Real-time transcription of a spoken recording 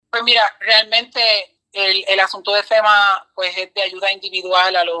Pues mira, realmente el asunto de FEMA pues es de ayuda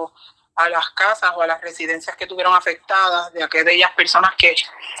individual a las casas o a las residencias que tuvieron afectadas, de aquellas personas que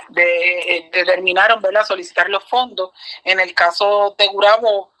determinaron, ¿verdad?, solicitar los fondos. En el caso de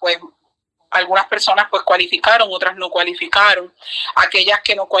Gurabo, pues algunas personas pues cualificaron, otras no cualificaron. Aquellas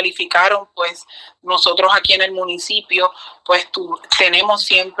que no cualificaron, pues nosotros aquí en el municipio pues tenemos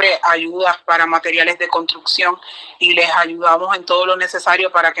siempre ayudas para materiales de construcción y les ayudamos en todo lo necesario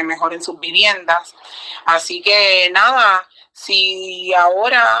para que mejoren sus viviendas. Así que nada, si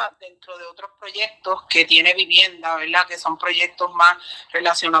ahora dentro de otros proyectos que tiene Vivienda, ¿verdad?, que son proyectos más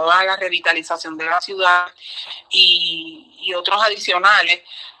relacionados a la revitalización de la ciudad y otros adicionales,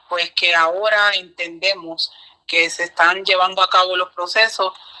 pues que ahora entendemos que se están llevando a cabo los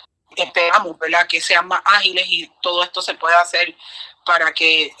procesos, esperamos, ¿verdad?, que sean más ágiles y todo esto se pueda hacer para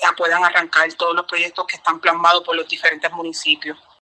que puedan arrancar todos los proyectos que están plasmados por los diferentes municipios.